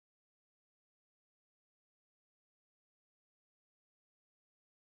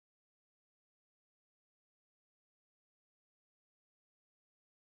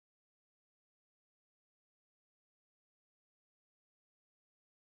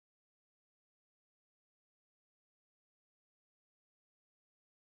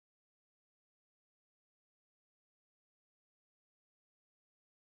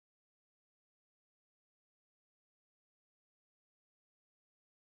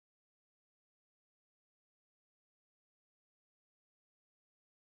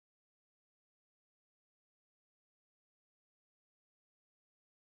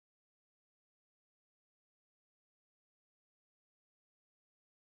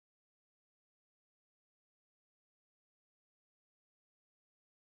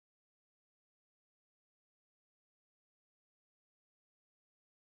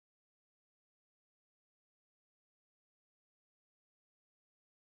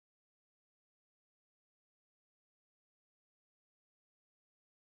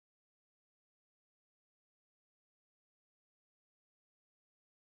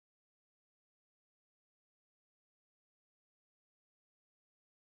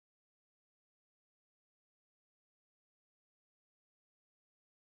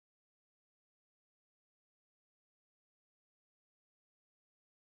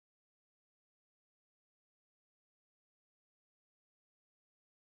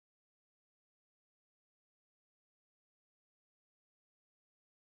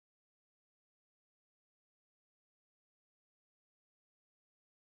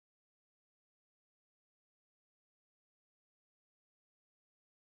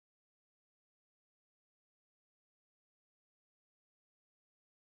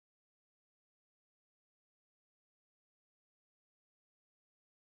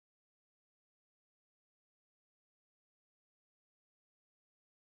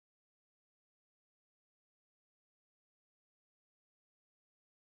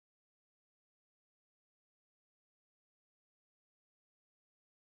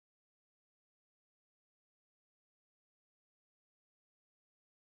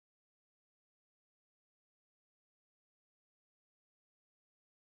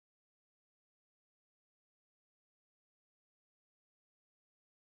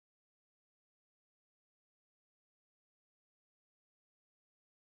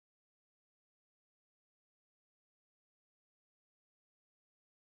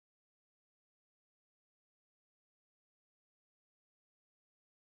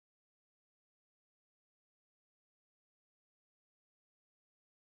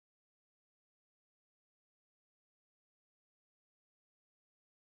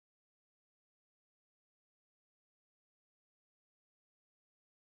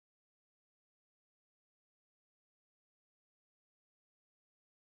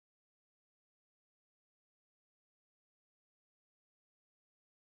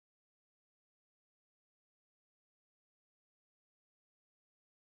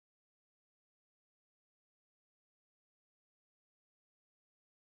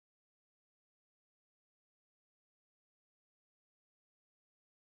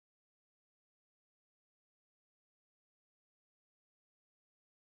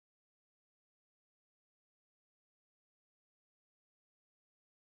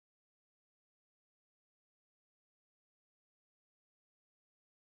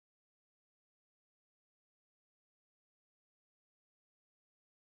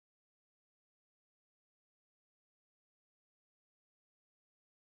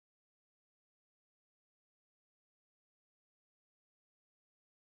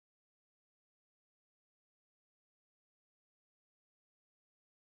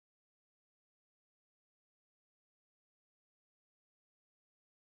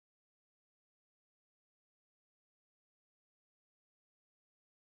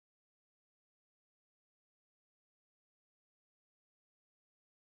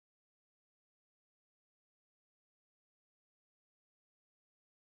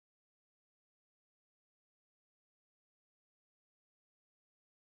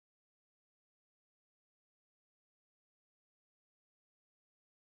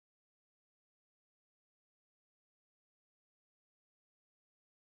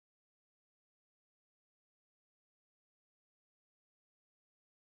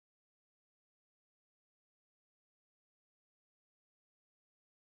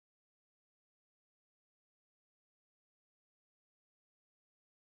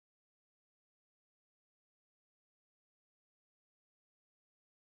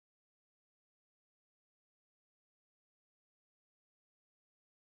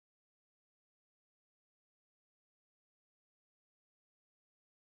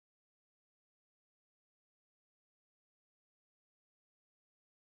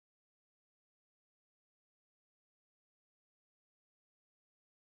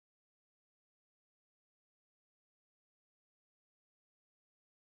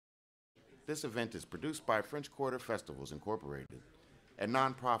This event is produced by French Quarter Festivals Incorporated, a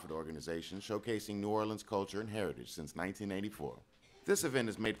nonprofit organization showcasing New Orleans culture and heritage since 1984. This event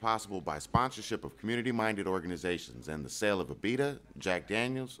is made possible by sponsorship of community-minded organizations and the sale of Abita, Jack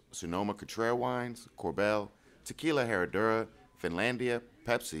Daniels, Sonoma-Cutrer wines, Corbel, Tequila Herradura, Finlandia,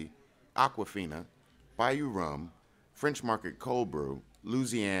 Pepsi, Aquafina, Bayou Rum, French Market Cold Brew,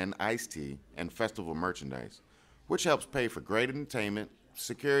 Louisiana Iced Tea, and festival merchandise, which helps pay for great entertainment,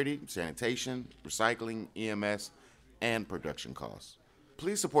 security, sanitation, recycling, EMS, and production costs.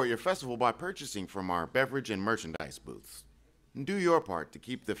 Please support your festival by purchasing from our beverage and merchandise booths. Do your part to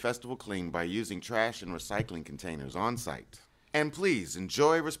keep the festival clean by using trash and recycling containers on site. And please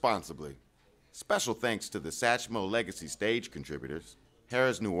enjoy responsibly. Special thanks to the Satchmo Legacy Stage contributors,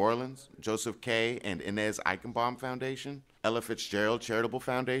 Harrah's New Orleans, Joseph K. and Inez Eichenbaum Foundation, Ella Fitzgerald Charitable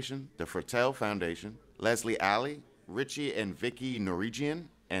Foundation, the Fertel Foundation, Leslie Alley, Richie and Vicky Norwegian,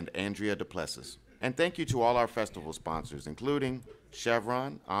 and Andrea Duplessis. And thank you to all our festival sponsors, including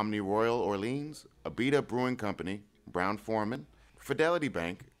Chevron, Omni Royal Orleans, Abita Brewing Company, Brown Forman, Fidelity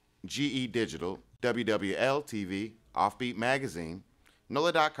Bank, GE Digital, WWL TV, Offbeat Magazine,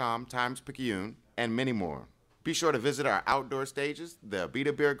 NOLA.com, Times-Picayune, and many more. Be sure to visit our outdoor stages, the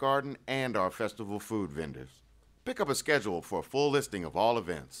Abita Beer Garden, and our festival food vendors. Pick up a schedule for a full listing of all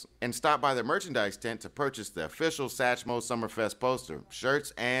events, and stop by the merchandise tent to purchase the official Satchmo Summerfest poster,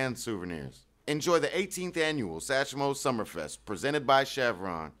 shirts, and souvenirs. Enjoy the 18th annual Satchmo Summerfest presented by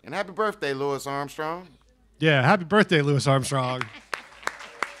Chevron. And happy birthday, Louis Armstrong. Yeah, happy birthday, Louis Armstrong.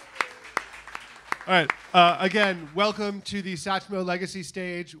 All right, again, welcome to the Satchmo Legacy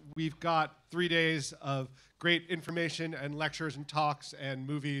Stage. We've got 3 days of great information and lectures and talks and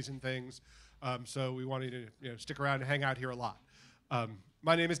movies and things. So we want you to stick around and hang out here a lot.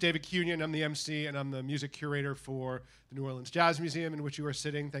 My name is David Cunion. I'm the MC, and I'm the music curator for the New Orleans Jazz Museum, in which you are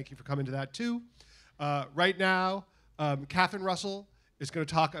sitting. Thank you for coming to that, too. Right now, Catherine Russell is going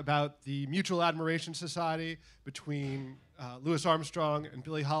to talk about the Mutual Admiration Society between Louis Armstrong and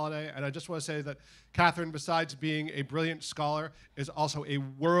Billie Holiday. And I just want to say that Catherine, besides being a brilliant scholar, is also a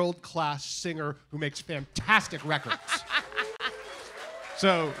world-class singer who makes fantastic records.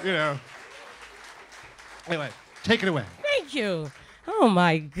 So, anyway, take it away. Thank you. Oh,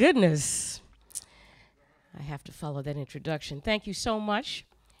 my goodness. I have to follow that introduction. Thank you so much,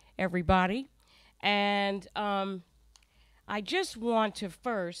 everybody. And I just want to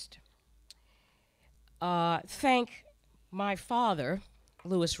first thank my father,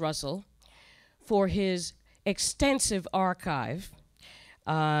 Louis Russell, for his extensive archive.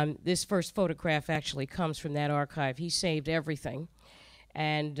 This first photograph actually comes from that archive. He saved everything.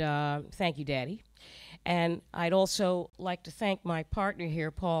 And thank you, Daddy. And I'd also like to thank my partner here,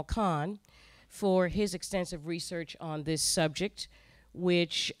 Paul Kahn, for his extensive research on this subject,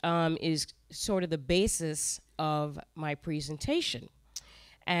 which is sort of the basis of my presentation.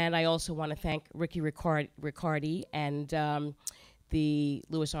 And I also want to thank Ricky Riccardi and the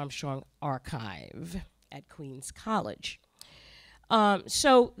Louis Armstrong Archive at Queens College.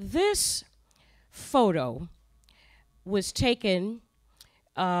 So this photo was taken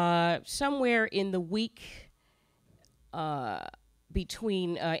somewhere in the week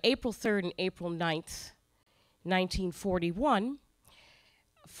between April 3rd and April 9th, 1941,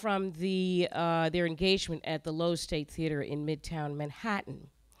 from their engagement at the Lowe State Theater in Midtown Manhattan.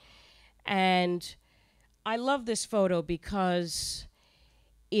 And I love this photo because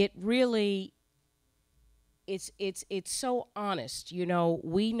it really, it's so honest.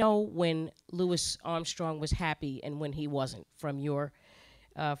 We know when Louis Armstrong was happy and when he wasn't from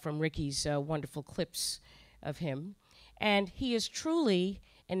Ricky's wonderful clips of him. And he is truly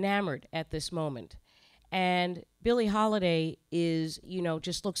enamored at this moment. And Billie Holiday is,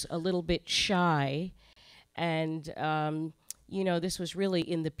 just looks a little bit shy. And, this was really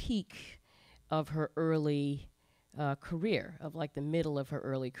in the peak of her early career, of like the middle of her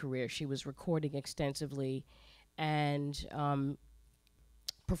early career. She was recording extensively and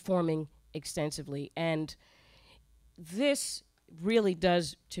performing extensively. And this really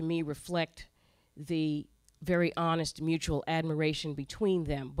does, to me, reflect the very honest mutual admiration between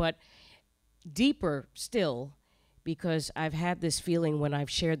them. But deeper still, because I've had this feeling when I've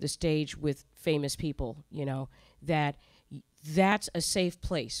shared the stage with famous people, that that's a safe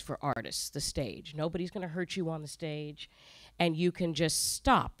place for artists, the stage. Nobody's going to hurt you on the stage, and you can just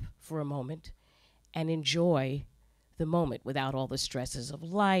stop for a moment and enjoy the moment without all the stresses of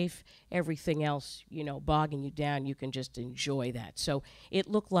life, everything else, bogging you down. You can just enjoy that. So it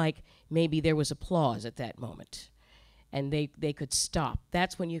looked like maybe there was applause at that moment, and they could stop.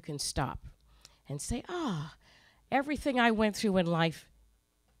 That's when you can stop and say, everything I went through in life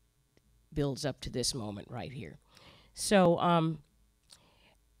builds up to this moment right here. So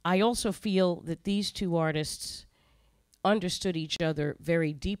I also feel that these two artists understood each other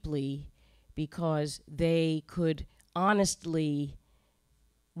very deeply because they could honestly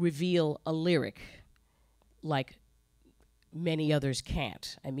reveal a lyric like many others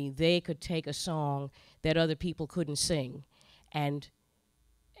can't. I mean, they could take a song that other people couldn't sing and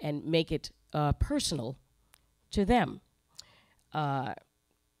make it personal to them.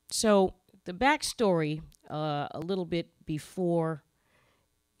 So the backstory, a little bit before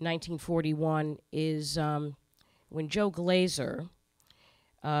 1941, is when Joe Glazer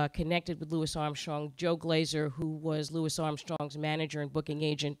connected with Louis Armstrong. Joe Glazer, who was Louis Armstrong's manager and booking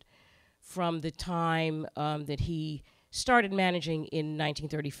agent from the time that he started managing in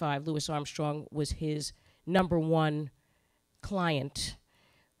 1935. Louis Armstrong was his #1 client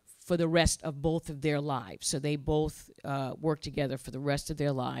for the rest of both of their lives. So they both worked together for the rest of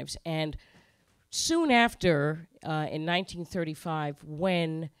their lives. And soon after, in 1935,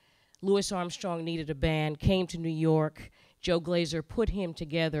 when Louis Armstrong needed a band, came to New York, Joe Glazer put him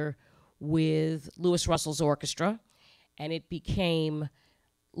together with Louis Russell's orchestra, and it became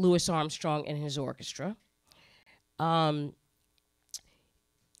Louis Armstrong and his orchestra. Then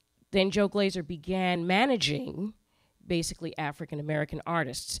Joe Glazer began managing basically African-American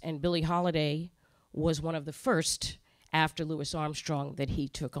artists, and Billie Holiday was one of the first after Louis Armstrong that he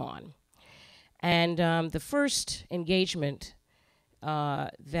took on. And the first engagement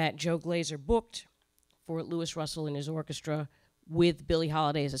that Joe Glazer booked for Louis Russell and his orchestra with Billie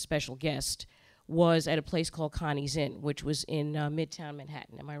Holiday as a special guest was at a place called Connie's Inn, which was in Midtown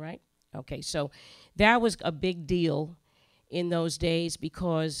Manhattan. Am I right? Okay, so that was a big deal in those days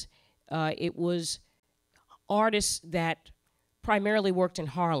because it was artists that primarily worked in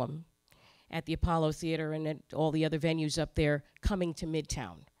Harlem at the Apollo Theater and at all the other venues up there coming to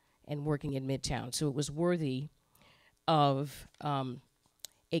Midtown and working in Midtown. So it was worthy of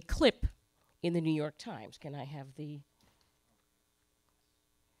a clip in the New York Times. Can I have the...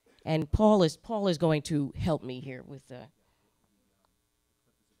 And Paul is going to help me here with the...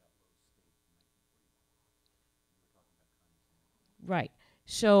 Right.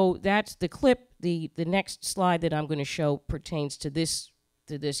 So that's the clip. The next slide that I'm going to show pertains to this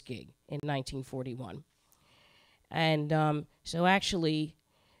gig in 1941. And so actually,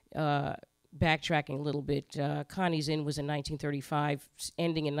 backtracking a little bit, Connie's Inn was in 1935,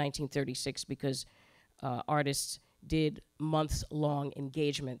 ending in 1936 because artists did months-long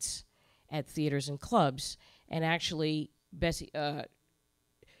engagements at theaters and clubs. And actually,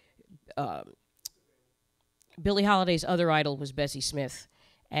 Billie Holiday's other idol was Bessie Smith,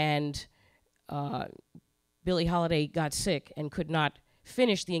 and Billie Holiday got sick and could not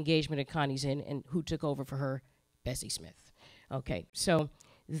finish the engagement at Connie's Inn, and who took over for her? Bessie Smith. Okay, so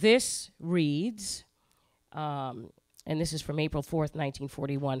this reads, and this is from April 4th,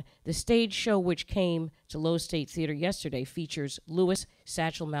 1941. The stage show which came to Low State Theater yesterday features Louis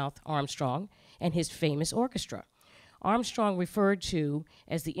Satchel Mouth Armstrong and his famous orchestra. Armstrong, referred to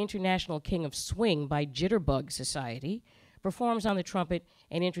as the International King of Swing by Jitterbug Society, performs on the trumpet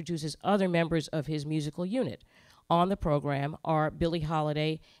and introduces other members of his musical unit. On the program are Billie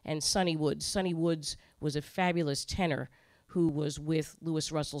Holiday and Sonny Woods. Sonny Woods was a fabulous tenor who was with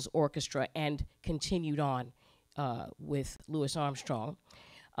Louis Russell's orchestra and continued on with Louis Armstrong.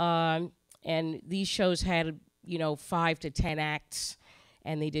 And these shows had, 5 to 10 acts,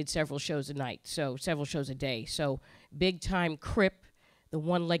 and they did several shows a night, so several shows a day. So Big Time Crip, the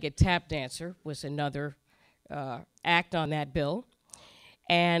one-legged tap dancer, was another act on that bill.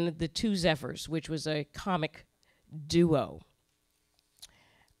 And the Two Zephyrs, which was a comic duo.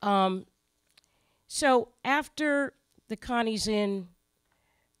 So after the Connie's Inn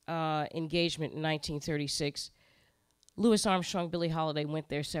engagement in 1936, Louis Armstrong, Billie Holiday went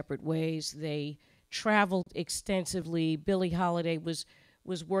their separate ways. They traveled extensively. Billie Holiday was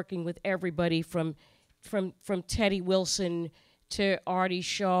working with everybody from Teddy Wilson to Artie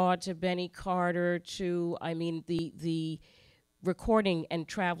Shaw to Benny Carter to, the recording and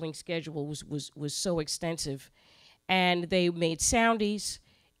traveling schedule was so extensive. And they made soundies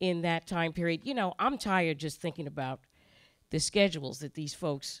in that time period. I'm tired just thinking about the schedules that these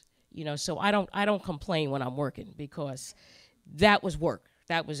folks, so I don't complain when I'm working because that was work.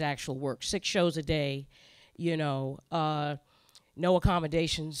 That was actual work. 6 shows a day, no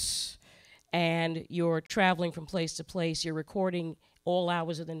accommodations, and you're traveling from place to place. You're recording all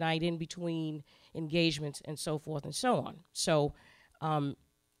hours of the night in between engagements and so forth and so on. So,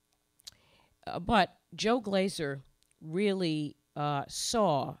 but Joe Glazer really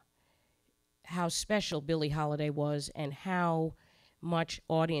saw how special Billie Holiday was and how much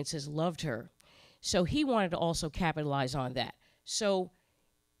audiences loved her. So he wanted to also capitalize on that. So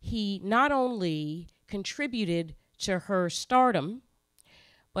he not only contributed to her stardom,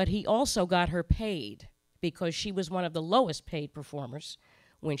 but he also got her paid because she was one of the lowest paid performers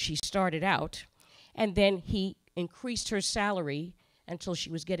when she started out. And then he increased her salary until she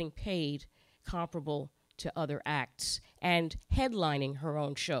was getting paid comparable to other acts and headlining her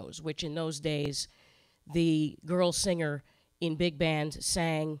own shows, which in those days, the girl singer in big bands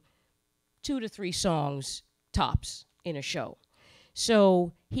sang 2 to 3 songs tops in a show.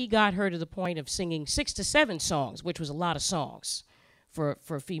 So he got her to the point of singing 6 to 7 songs, which was a lot of songs for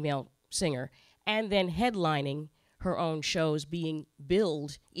a female singer, and then headlining her own shows, being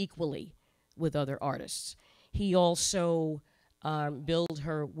billed equally with other artists. He also billed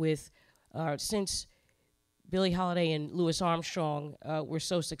her with, since Billie Holiday and Louis Armstrong were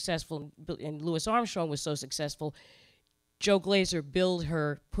so successful, and Louis Armstrong was so successful, Joe Glazer billed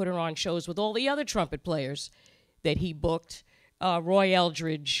her, put her on shows with all the other trumpet players that he booked, Roy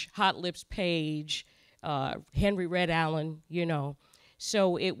Eldridge, Hot Lips Page, Henry Red Allen, you know.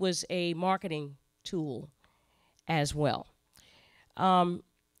 So it was a marketing tool as well.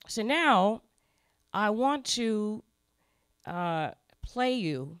 So now I want to play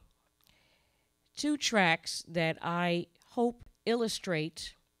you 2 tracks that I hope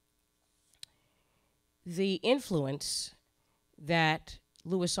illustrate the influence that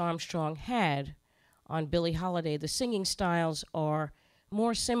Louis Armstrong had on Billie Holiday. The singing styles are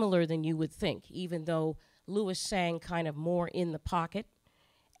more similar than you would think, even though Louis sang kind of more in the pocket,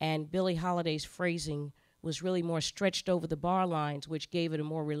 and Billie Holiday's phrasing was really more stretched over the bar lines, which gave it a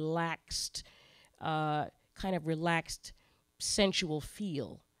more relaxed, sensual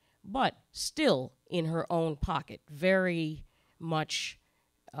feel, but still in her own pocket, very much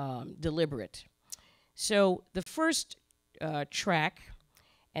deliberate. So the first track,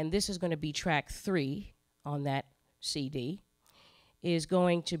 and this is going to be track 3 on that CD, is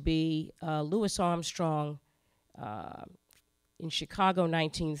going to be Louis Armstrong in Chicago,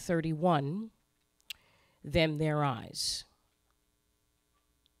 1931, Them Their Eyes.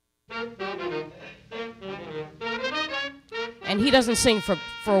 And he doesn't sing for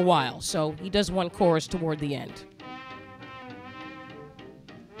a while, so he does one chorus toward the end.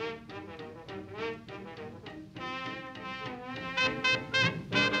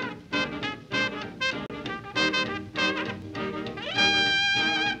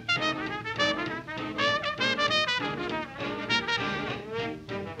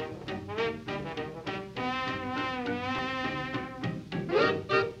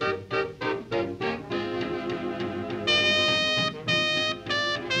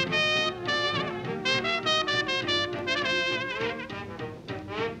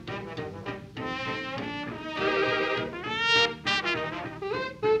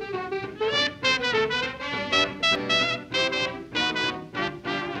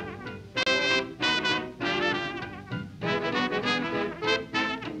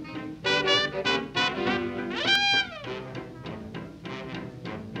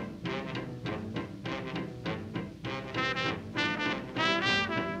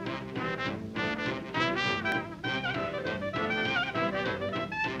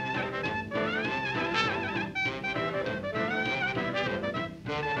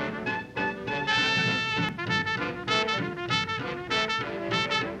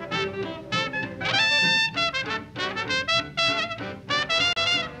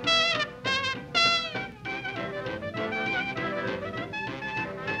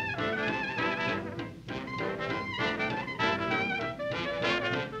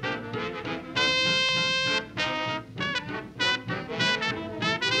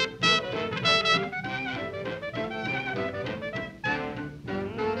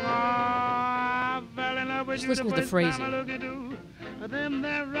 Just listen to the phrasing. Them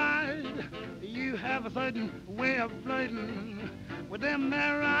that ride, you have a certain way of flirting with them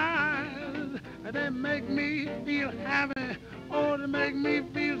that ride. They make me feel happy, oh, they make me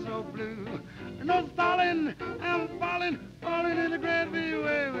feel so blue. No stalling, I'm falling in a great big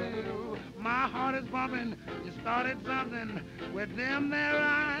way with you. My heart is pumping, you started something with them that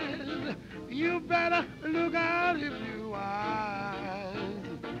ride. You better look out if you wise.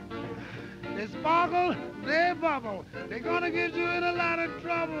 They sparkle, they bubble. They're gonna get you in a lot of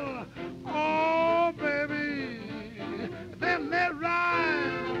trouble. Oh, baby, them that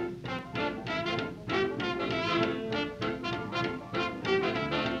ride.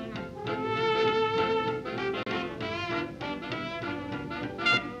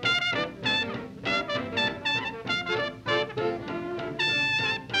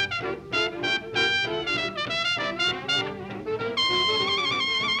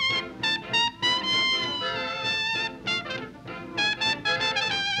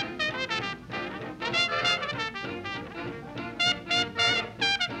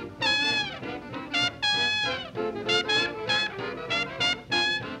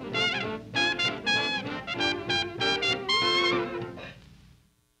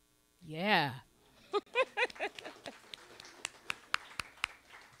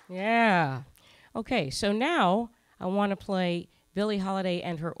 Okay, so now I want to play Billie Holiday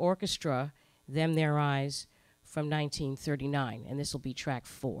and her orchestra, Them Their Eyes, from 1939, and this will be track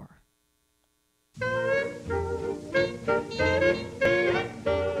 4. I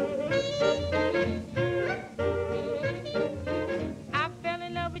fell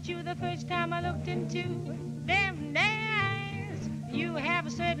in love with you the first time I looked into them eyes. You have a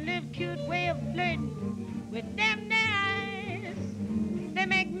certain little cute way of flirting with them eyes. They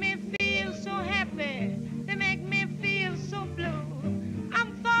make me feel so happy. They make me feel so blue.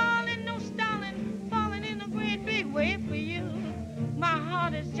 I'm falling, no stalling, falling in a great big way for you. My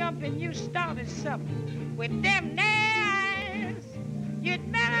heart is jumping, you started something with them eyes.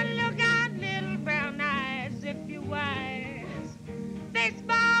 You'd better look out, little brown eyes, if you're wise. They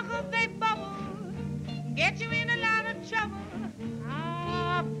sparkle, they bubble, get you in a lot of trouble.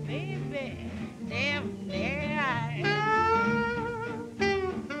 Ah, baby, them eyes.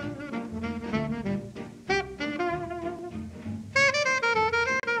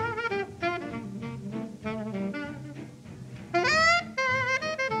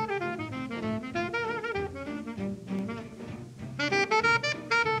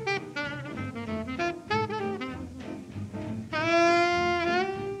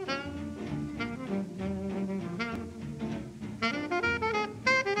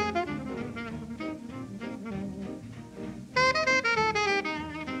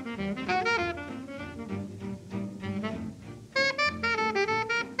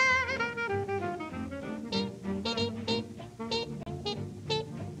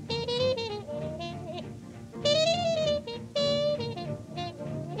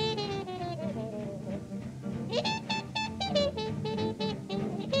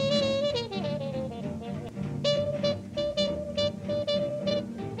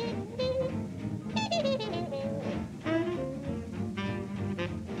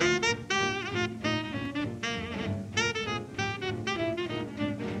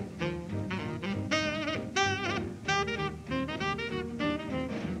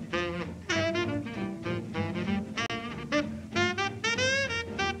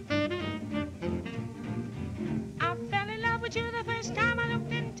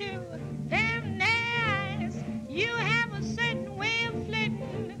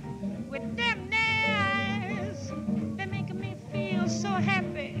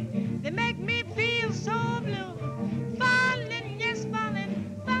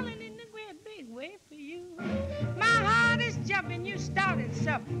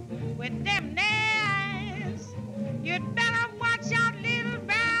 With them nails, you'd better watch out, little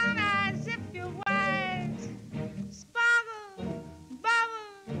brown eyes, if you're wise. Sparkle,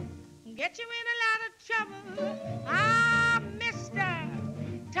 bubble, get you in a lot of trouble. Ah, mister,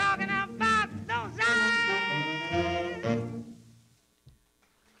 talking about those eyes.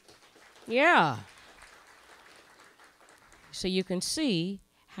 Yeah. So you can see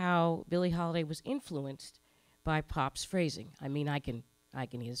how Billie Holiday was influenced by Pop's phrasing. I mean, I can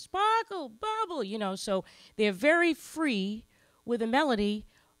hear sparkle, bubble, you know. So they're very free with a melody,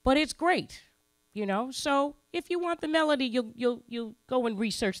 but it's great, you know. So if you want the melody, you'll go and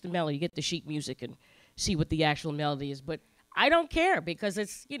research the melody, get the sheet music, and see what the actual melody is. But I don't care because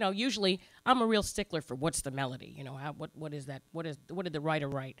it's, you know, usually I'm a real stickler for what's the melody, you know. What is that? What did the writer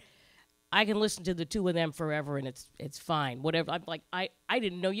write? I can listen to the two of them forever, and it's fine. Whatever. I'm like, I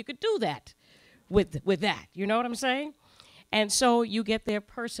didn't know you could do that with that. You know what I'm saying? And so you get their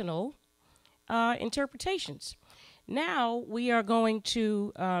personal interpretations. Now we are going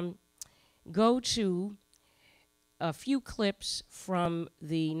to go to a few clips from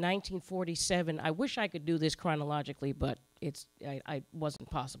the 1947. I wish I could do this chronologically, but I wasn't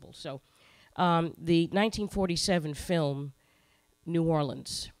possible. So the 1947 film New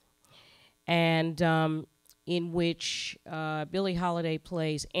Orleans, and in which Billie Holiday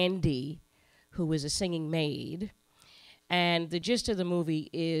plays Endy, who is a singing maid. And the gist of the movie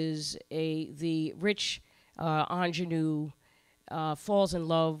is the rich ingenue falls in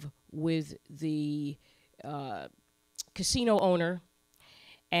love with the casino owner,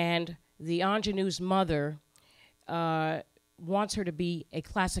 and the ingenue's mother wants her to be a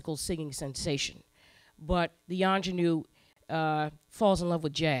classical singing sensation. But the ingenue falls in love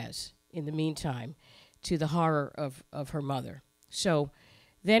with jazz in the meantime, to the horror of her mother. So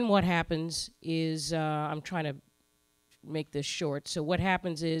then what happens is, I'm trying to make this short. So what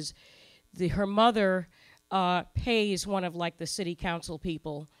happens is her mother pays one of like the city council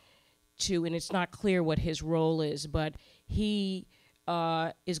people to, and it's not clear what his role is, but he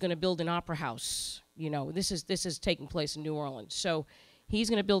is going to build an opera house. You know, this is taking place in New Orleans. So he's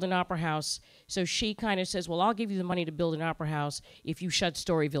going to build an opera house. So she kind of says, well, I'll give you the money to build an opera house if you shut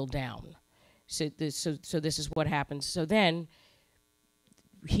Storyville down. So this is what happens. So then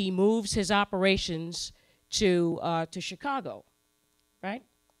he moves his operations to Chicago, right?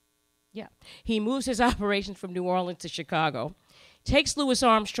 Yeah. He moves his operations from New Orleans to Chicago, takes Louis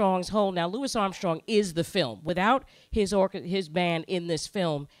Armstrong's hold. Now, Louis Armstrong is the film. Without his band in this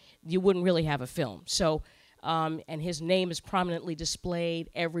film, you wouldn't really have a film. So, and his name is prominently displayed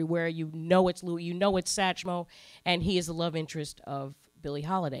everywhere. You know it's Louis, you know it's Satchmo, and he is the love interest of Billie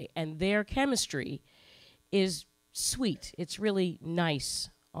Holiday. And their chemistry is sweet. It's really nice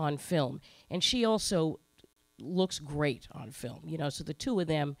on film. And she also looks great on film, you know, so the two of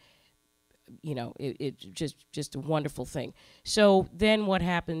them, you know, it's just a wonderful thing. So then what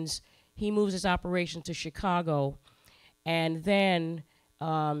happens, he moves his operation to Chicago, and then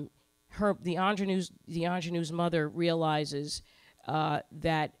the ingenue's mother realizes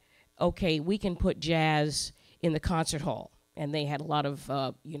that, okay, we can put jazz in the concert hall. And they had a lot of,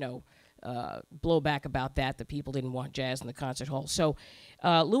 blowback about that. The people didn't want jazz in the concert hall. So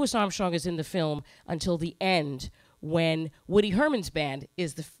Louis Armstrong is in the film until the end, when Woody Herman's band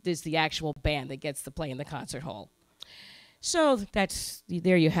is the actual band that gets to play in the concert hall. So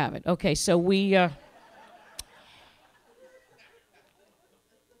there you have it. Okay, so we...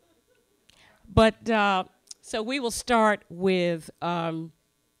 so we will start with ND,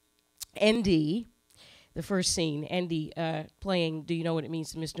 the first scene, Andy playing Do You Know What It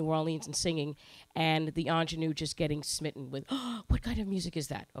Means to Miss New Orleans and singing, and the ingenue just getting smitten with, oh, what kind of music is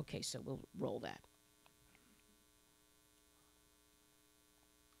that? Okay, so we'll roll that.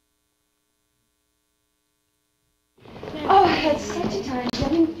 Oh, I had such a time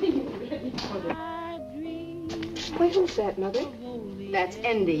getting things ready. Wait, who's that, Mother? That's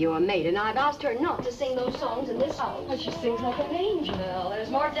Endy, your maid, and I've asked her not to sing those songs in this house. Oh, she sings like an angel. Well, there's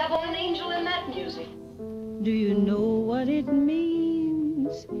more devil than angel in that music. Do you know what it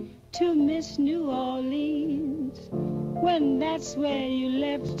means to miss New Orleans when that's where you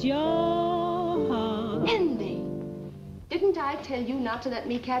left your heart? Endy, didn't I tell you not to let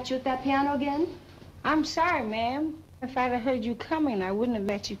me catch you at that piano again? I'm sorry, ma'am. If I'd have heard you coming, I wouldn't have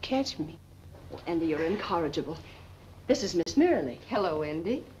let you catch me. Oh, Endy, you're incorrigible. This is Miss Merrily. Hello,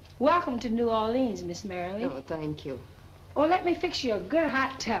 Endy. Welcome to New Orleans, Miss Merrily. Oh, thank you. Oh, let me fix you a good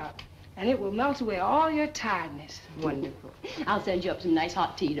hot tub, and it will melt away all your tiredness. Wonderful. I'll send you up some nice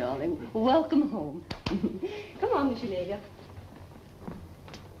hot tea, darling. Welcome home. Come on, Miss Amelia.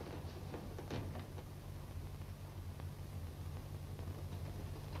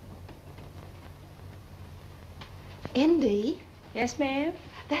 Endy? Yes, ma'am?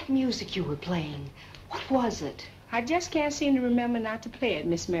 That music you were playing, what was it? I just can't seem to remember not to play it,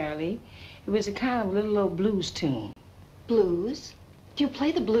 Miss Merrily. It was a kind of little old blues tune. Blues? Do you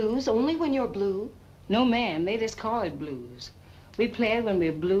play the blues only when you're blue? No, ma'am. They just call it blues. We play it when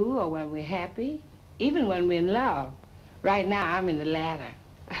we're blue or when we're happy, even when we're in love. Right now, I'm in the latter.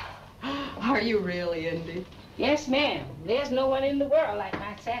 Are you really, Endy? Yes, ma'am. There's no one in the world like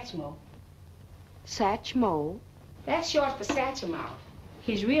my Satchmo. Satchmo? That's short for Satchmo.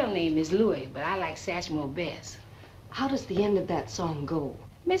 His real name is Louis, but I like Satchmo best. How does the end of that song go?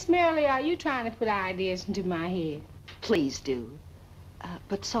 Miss Merrily, are you trying to put ideas into my head? Please do,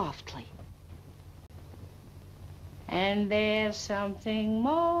 but softly. And there's something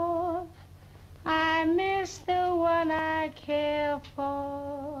more. I miss the one I care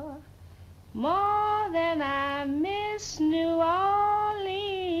for more than I miss New Orleans.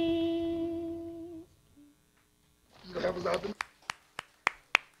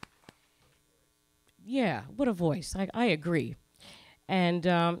 Yeah, what a voice. I agree. And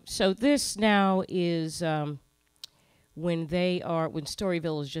so this now is when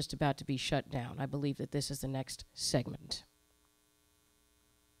Storyville is just about to be shut down. I believe that this is the next segment.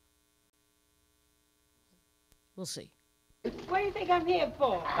 We'll see. What do you think I'm here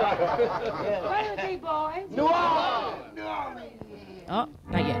for? What are they, boys? New Orleans! New Orleans! Oh,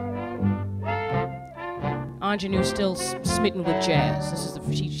 not yet. Ingenue's still smitten with jazz. This is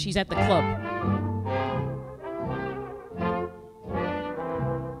she's at the club.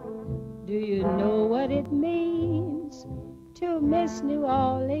 Do you know what it means to miss New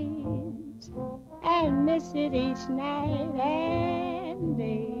Orleans and miss it each night and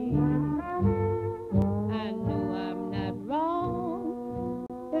day? I know I'm not wrong.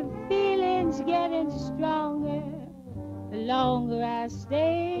 The feeling's getting stronger the longer I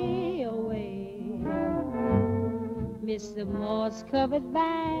stay away. Miss the moss-covered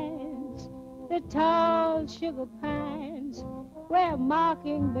vines, the tall sugar pines, where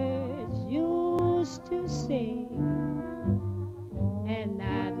mockingbirds used to sing. And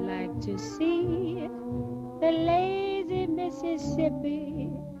I'd like to see the lazy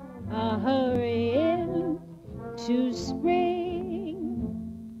Mississippi hurrying to spring.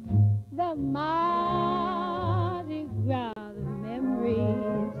 The Mardi Gras, the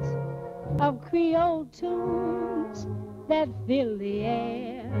memories of Creole tunes that fill the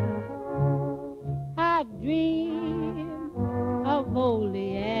air. I dream of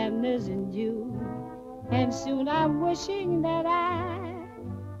oleanders in June, and soon I'm wishing that I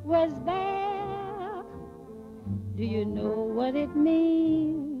was there. Do you know what it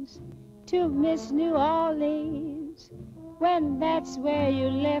means to miss New Orleans when that's where you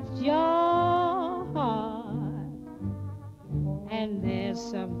left your heart? And there's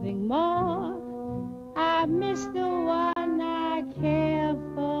something more. I miss the one I care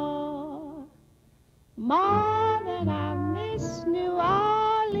for more than I miss New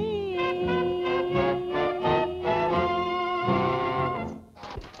Orleans.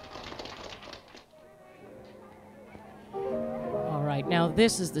 All right, now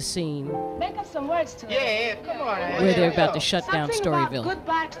this is the scene Make up some words to it. Yeah, come on. where they're about to shut down Something about Storyville.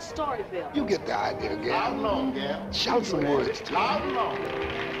 goodbye to Storyville. You get the idea, Gab. Loud and long, Gab. Shout some words to Loud and long.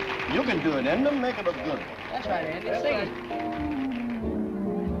 You can do it, and make it a good one. That's right, Andy. Sing it.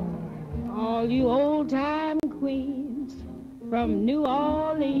 All you old-time queens from New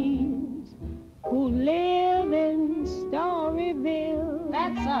Orleans who live in Storyville.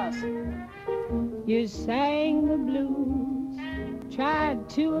 That's us. You sang the blues, tried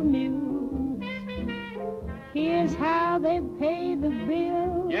to amuse. Here's how they pay the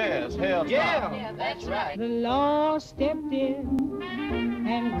bill. Yes, hell Yeah, that's right. The law stepped in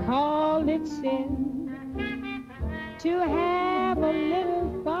and called it sin to have a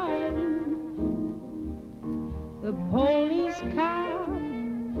little fun. The police cop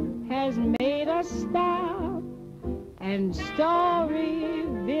has made us stop, and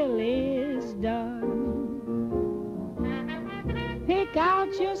Storyville is done. Pick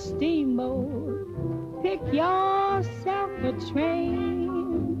out your steamboat, pick yourself a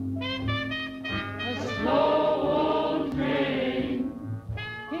train, a slow old train.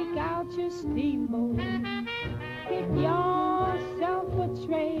 Pick out your steamboat, pick yourself a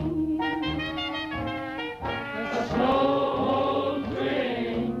train, a slow old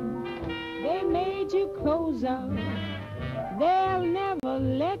train. They made you close up, they'll never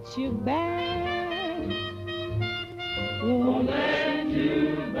let you back. Won't let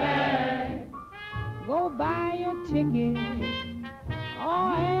you back. Go buy your ticket,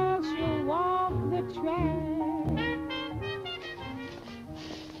 or else you'll walk the track.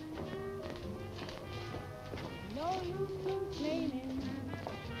 No use complaining,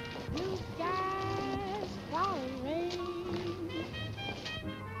 blue skies, falling rain,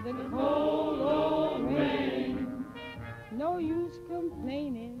 the cold old rain. No use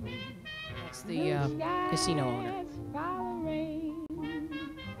complaining. That's the casino owner. Follow rain,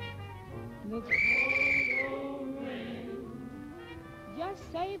 the cold old rain. Just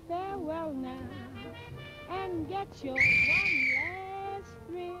say farewell now and get your one last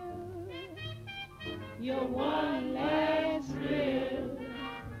thrill. Your one last thrill.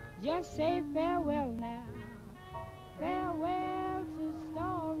 Just say farewell now. Farewell to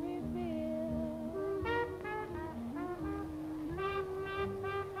Storyville.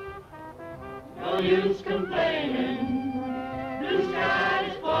 No use complaining, blue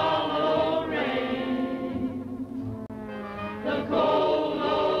skies follow rain, the cold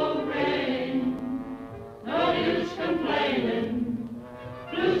old rain. No use complaining,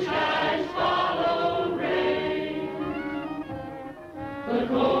 blue skies follow rain, the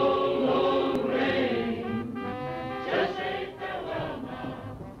cold old rain. Just say farewell now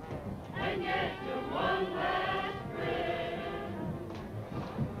and get your one last thrill,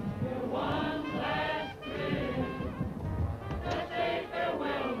 your one last thrill. Just say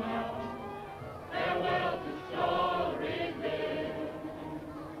farewell now, farewell to Storyville.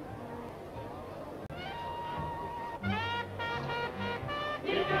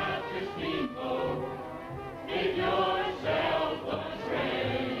 Pick out your steamboat, pick yourself a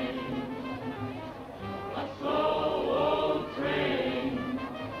train, a slow old train.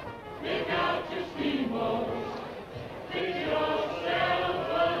 Pick out your steamboat, pick yourself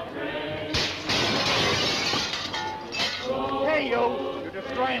a train. Hey, you! You're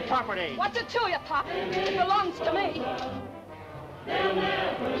destroying property. What's it to you, Pop? It belongs to me.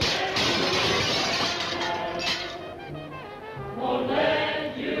 Won't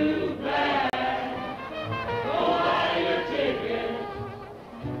let you back. Go buy your ticket,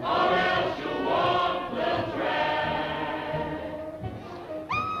 or else you'll walk the track.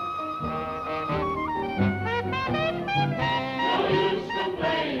 No use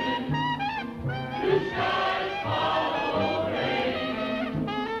complaining, blue skies follow rain,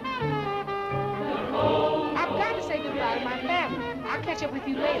 with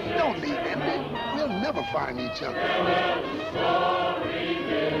you later. Don't leave, Andy. We'll never find each other.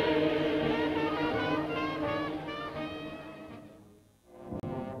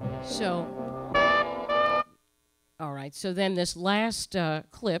 So, all right. So then this last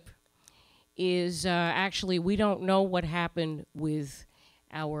clip is actually, we don't know what happened with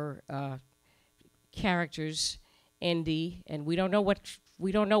our characters, Andy, and we don't know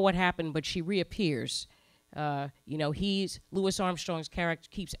what happened, but she reappears. You know, Louis Armstrong's character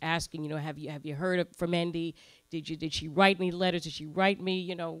keeps asking, you know, have you heard from Andy? Did she write me letters? Did she write me?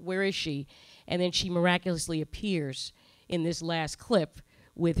 You know, where is she? And then she miraculously appears in this last clip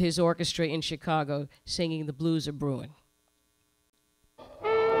with his orchestra in Chicago singing "The Blues Are Brewing."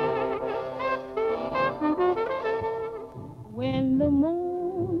 When the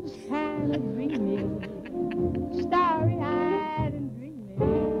moon's kind of dreamy, starry-eyed and dreamy,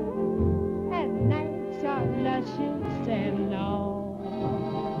 and nights are luscious and long.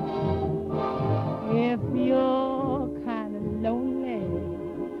 If you're kind of lonely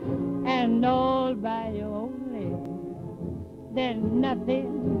and all by your only, then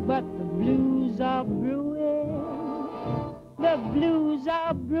nothing but the blues are brewing. The blues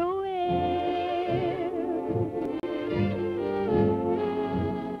are brewing.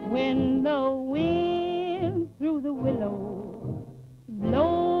 When the wind through the willow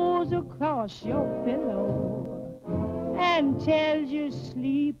blows across your pillow and tells you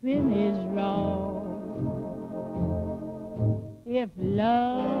sleeping is wrong. If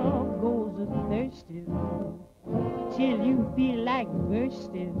love goes a-thirsting till you feel like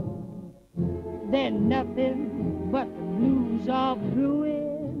bursting, then nothing but the blues are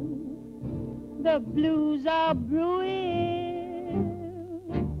brewing. The blues are brewing.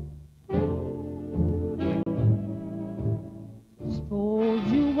 Suppose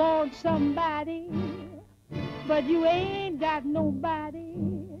you want somebody, but you ain't got nobody.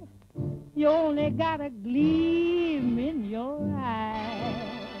 You only got a gleam in your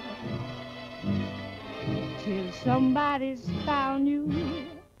eye. Till somebody's found you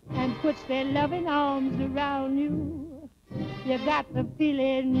and puts their loving arms around you, you got the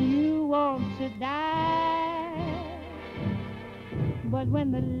feeling you want to die. But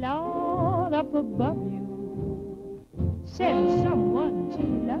when the Lord up above you sends someone to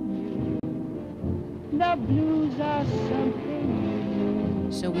love you, the blues are something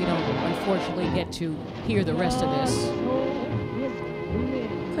new. So we don't, unfortunately, get to hear the rest of this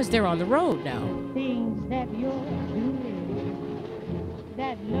because they're on the road now. Things that you're doing,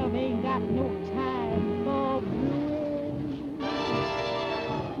 that love ain't got no time for brewing.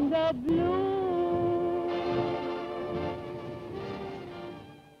 The blues.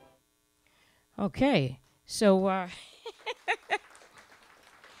 Okay, so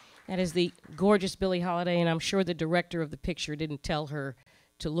that is the gorgeous Billie Holiday, and I'm sure the director of the picture didn't tell her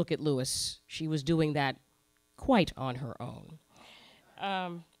to look at Louis. She was doing that quite on her own.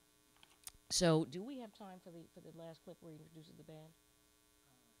 So, do we have time for the last clip where he introduces the band?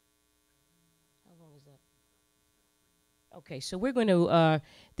 How long is that? Okay, so we're going to.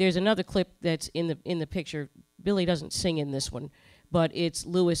 There's another clip that's in the picture. Billie doesn't sing in this one, but it's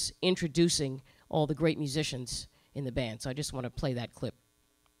Louis introducing all the great musicians in the band. So I just want to play that clip.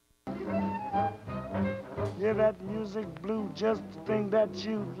 Yeah, that music blue, just the thing that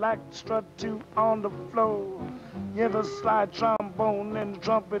you like to strut to on the floor. Yeah, the slide trombone and the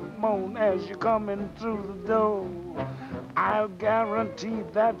trumpet moan as you're coming through the door. I'll guarantee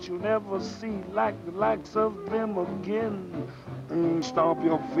that you'll never see like the likes of them again. Stomp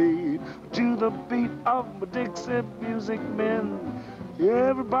your feet to the beat of the Dixie music men.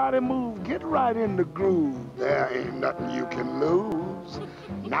 Everybody move, get right in the groove. There ain't nothing you can lose.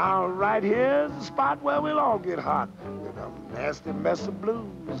 Now right here's the spot where we'll all get hot with a nasty mess of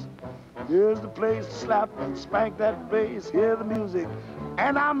blues. Here's the place to slap and spank that bass, hear the music.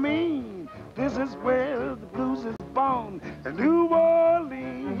 And I mean, this is where the blues is born in New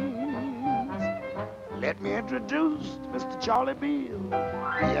Orleans. Let me introduce Mr. Charlie Beale.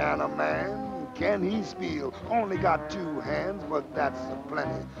 Piano man, can he spiel? Only got 2 hands, but that's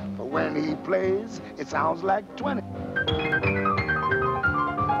plenty. For when he plays, it sounds like 20.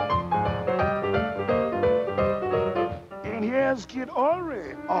 And here's Kid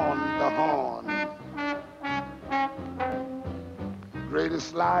Ory on the horn. Greatest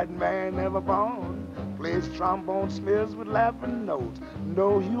sliding man ever born. Plays trombone, smears with laughing notes.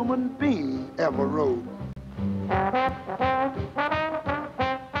 No human being ever wrote.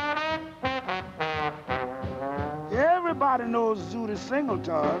 Everybody knows Zooty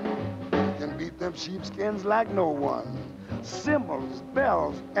Singleton can beat them sheepskins like no one. Cymbals,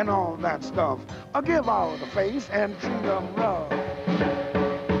 bells, and all that stuff. I'll give out the face and treat them rough.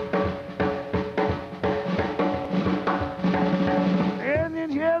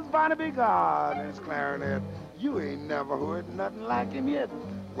 God and his clarinet. You ain't never heard nothing like him yet.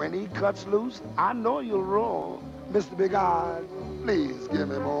 When he cuts loose, I know you'll roar. Mr. Big Eyes, please give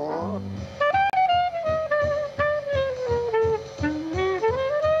me more.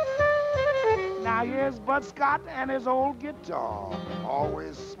 Now here's Bud Scott and his old guitar,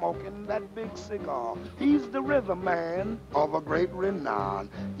 always smoking that big cigar. He's the rhythm man of a great renown.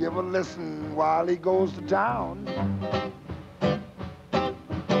 Give a listen while he goes to town.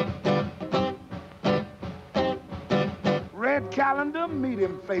 Red Calendar, meet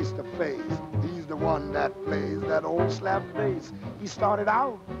him face to face. He's the one that plays that old slap bass. He started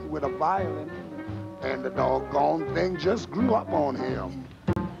out with a violin, and the doggone thing just grew up on him.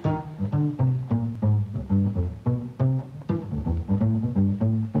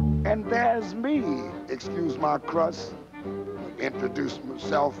 And there's me, excuse my crust, introduce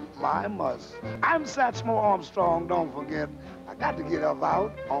myself, my must. I'm Satchmo Armstrong, don't forget, I got to get up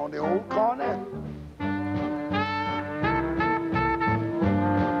out on the old cornet.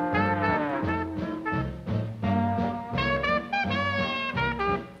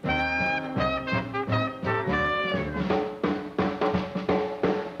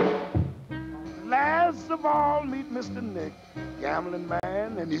 Last of all, meet Mr. Nick, gambling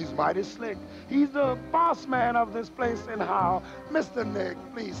man, and he's mighty slick. He's the boss man of this place and how. Mr. Nick,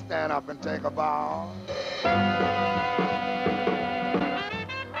 please stand up and take a bow.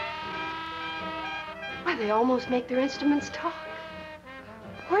 Why, they almost make their instruments talk.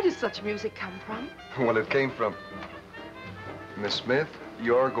 Where does such music come from? Well, it came from... Miss Smith,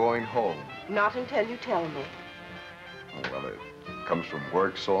 you're going home. Not until you tell me. Oh, well, it comes from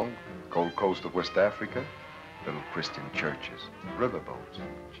work song, Gold Coast of West Africa, little Christian churches, riverboats.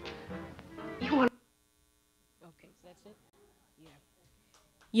 You want... Okay, so that's it? Yeah.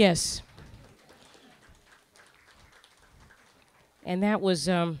 Yes. And that was,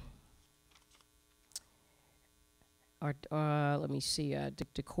 let me see,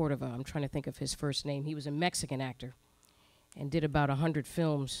 de Cordova. I'm trying to think of his first name. He was a Mexican actor and did about 100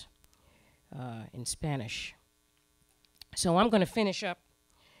 films in Spanish. So I'm going to finish up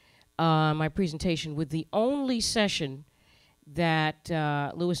my presentation with the only session that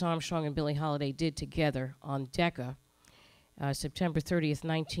Louis Armstrong and Billie Holiday did together on Decca, September 30th,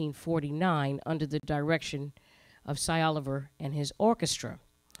 1949, under the direction of Cy Oliver and his orchestra.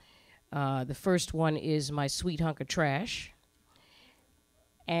 The first one is My Sweet Hunk of Trash,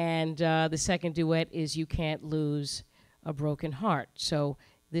 and the second duet is You Can't Lose a Broken Heart. So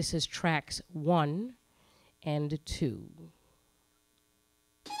this is tracks 1 and 2.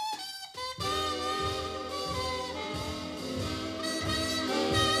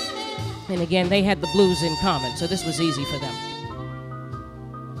 And again, they had the blues in common, so this was easy for them.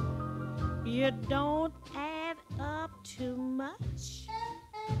 You don't add up too much.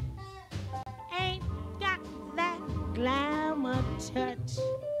 Ain't got that glamour touch.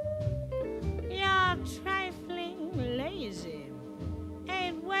 You're trifling lazy.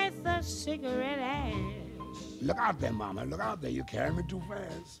 Ain't worth a cigarette ash. Look out there, Mama. Look out there. You carry me too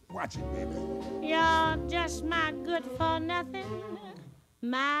fast. Watch it, baby. You're just my good for nothing.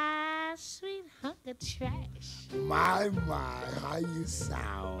 My sweet hunk of trash. My, how you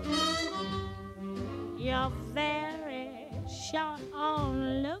sound. You're very short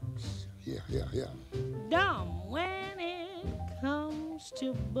on looks. Yeah. Dumb when it comes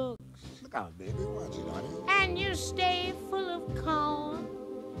to books. Look out, baby. Watch it, honey. And you stay full of corn,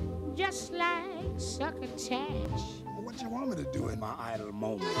 just like succotash. What you want me to do in my idle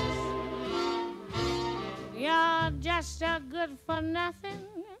moments? You're just a good for nothing,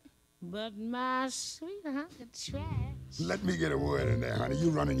 but my sweet hunk of trash. Let me get a word in there, honey.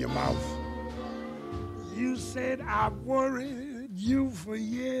 You running your mouth. You said I've worried you for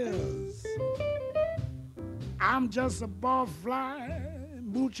years. I'm just a barfly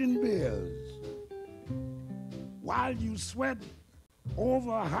mooching beers. While you sweat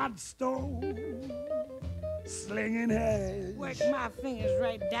over a hot stove, slinging hash. Work my fingers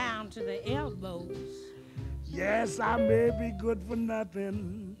right down to the elbows. Yes, I may be good for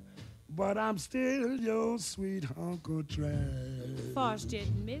nothing, but I'm still your sweet hunk of trash. Forced to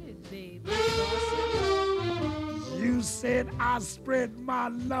admit it, baby. You said I spread my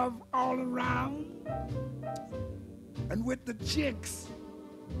love all around, and with the chicks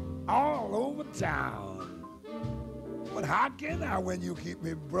all over town. But how can I when you keep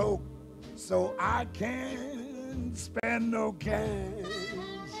me broke so I can't spend no cash?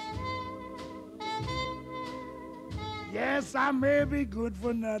 Yes, I may be good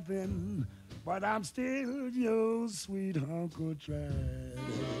for nothing, but I'm still your sweet hunk of trash.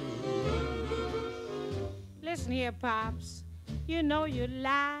 Listen here, Pops. You know you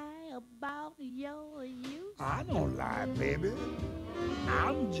lie about your youth? I don't lie, baby.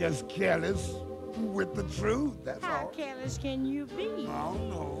 I'm just careless with the truth, that's How all. careless can you be? Oh,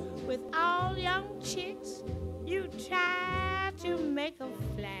 no. With all young chicks, you try to make a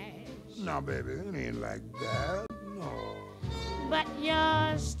flash. No, baby, it ain't like that. No. But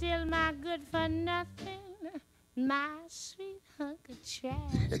you're still my good for nothing, my sweet hunk of trash.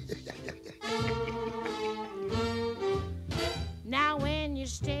 Now when you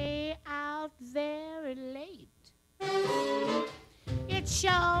stay out very late, it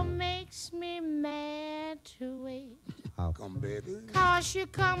sure makes me mad to wait. How come, baby? 'Cause you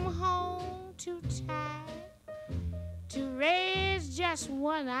come home too tired to raise just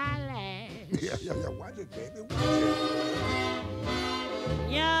one eyelash. Yeah, watch it, baby, watch it.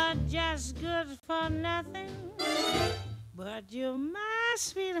 You're just good for nothing, but you're my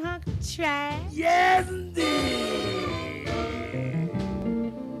sweet hunk of trash. Yes, indeed.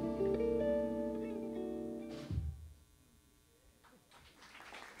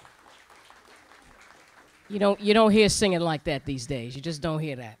 You don't hear singing like that these days. You just don't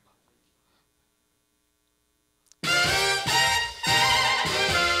hear that.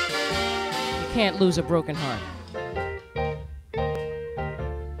 You can't lose a broken heart.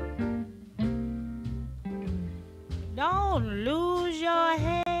 Don't lose your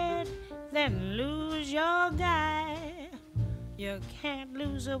head, then lose your guy. You can't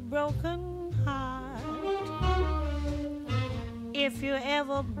lose a broken heart. If you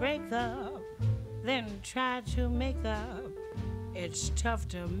ever break up, then try to make up. It's tough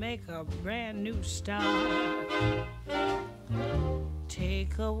to make a brand new start.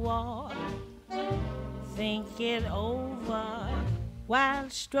 Take a walk, think it over while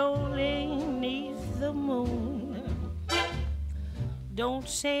strolling neath the moon. Don't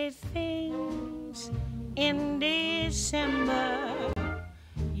say things in December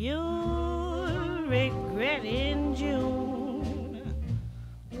you'll regret in June.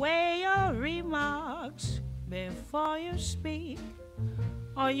 Weigh your remarks before you speak,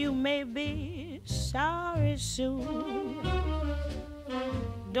 or you may be sorry soon.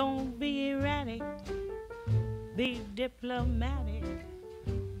 Don't be erratic, be diplomatic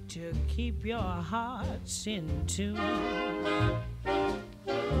to keep your hearts in tune.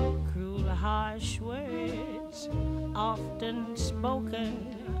 Cruel, harsh words often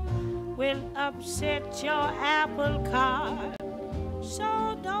spoken will upset your apple cart.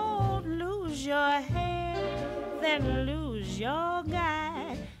 So don't lose your head, then lose your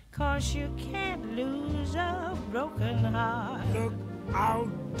guy, 'cause you can't lose a broken heart. Look out,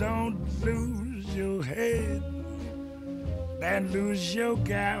 don't lose your head, then lose your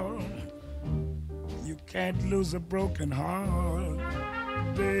gal. You can't lose a broken heart,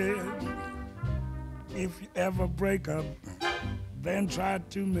 babe. If you ever break up, then try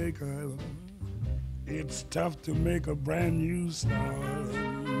to make up. It's tough to make a brand new start.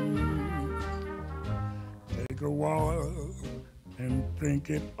 Take a walk and think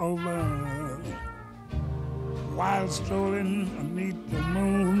it over while strolling beneath the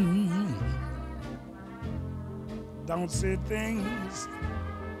moon. Don't say things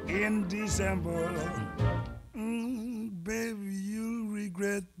in December, baby, you'll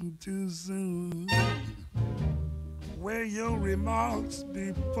regret them too soon. Weigh your remarks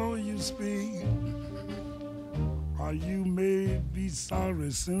before you speak, or you may be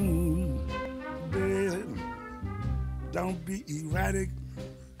sorry soon. Babe, don't be erratic,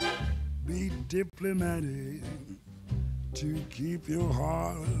 be diplomatic to keep your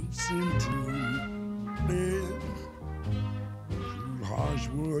hearts in tune. Babe, harsh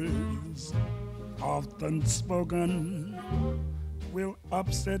words often spoken will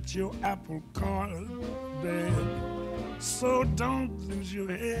upset your apple cart, babe. So don't lose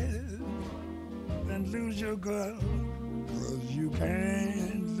your head and lose your girl, 'cause you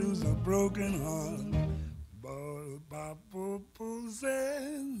can't lose a broken heart.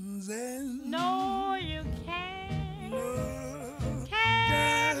 No, you can't.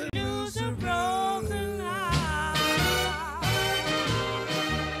 Can't lose a broken heart.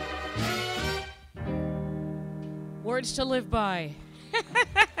 Words to live by.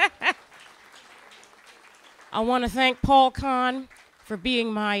 I want to thank Paul Kahn for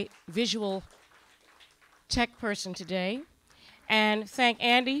being my visual tech person today, and thank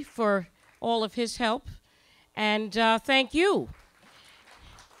Andy for all of his help, and thank you.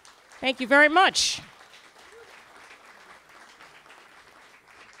 Thank you very much.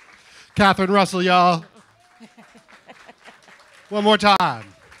 Catherine Russell, y'all. One more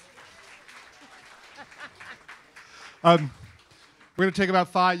time. We're going to take about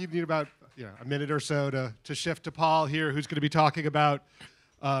 5, you need about a minute or so to shift to Paul here, who's going to be talking about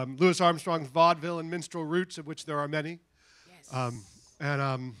Louis Armstrong's vaudeville and minstrel roots, of which there are many.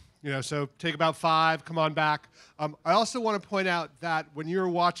 Yes. So take about 5, come on back. I also want to point out that when you're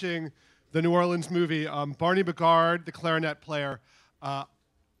watching the New Orleans movie, Barney Bigard, the clarinet player,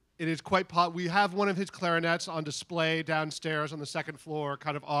 it is quite we have one of his clarinets on display downstairs on the 2nd floor,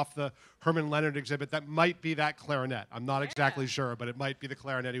 kind of off the Herman Leonard exhibit. That might be that clarinet. I'm not exactly sure, but it might be the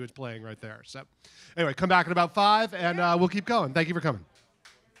clarinet he was playing right there. So anyway, come back in about 5, and we'll keep going. Thank you for coming.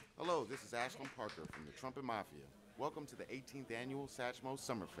 Hello, this is Ashland Parker from the Trumpet Mafia. Welcome to the 18th Annual Satchmo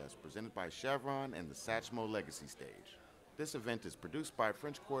Summerfest, presented by Chevron and the Satchmo Legacy Stage. This event is produced by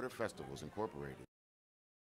French Quarter Festivals, Incorporated.